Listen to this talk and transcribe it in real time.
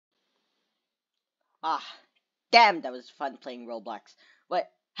Ah, damn, that was fun playing Roblox. But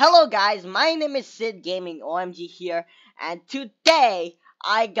hello guys, my name is Sid Gaming OMG here, and today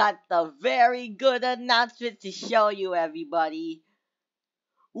I got the very good announcement to show you everybody.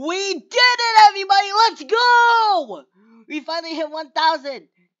 We did it everybody, let's go! We finally hit 1,000.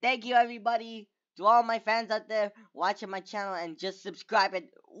 Thank you everybody to all my fans out there watching my channel and just subscribing.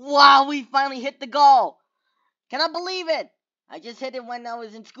 Wow, we finally hit the goal. Cannot believe it. I just hit it when I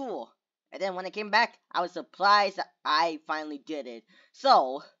was in school. And then when I came back, I was surprised that I finally did it.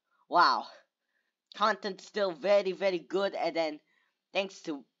 So, wow. Content's still very, very good. And then, thanks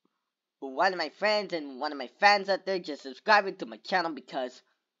to one of my friends and one of my fans out there just subscribing to my channel because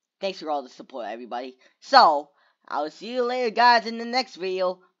thanks for all the support, everybody. So, I will see you later, guys, in the next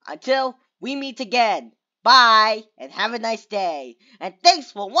video. Until we meet again. Bye, and have a nice day. And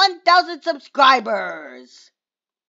thanks for 1,000 subscribers.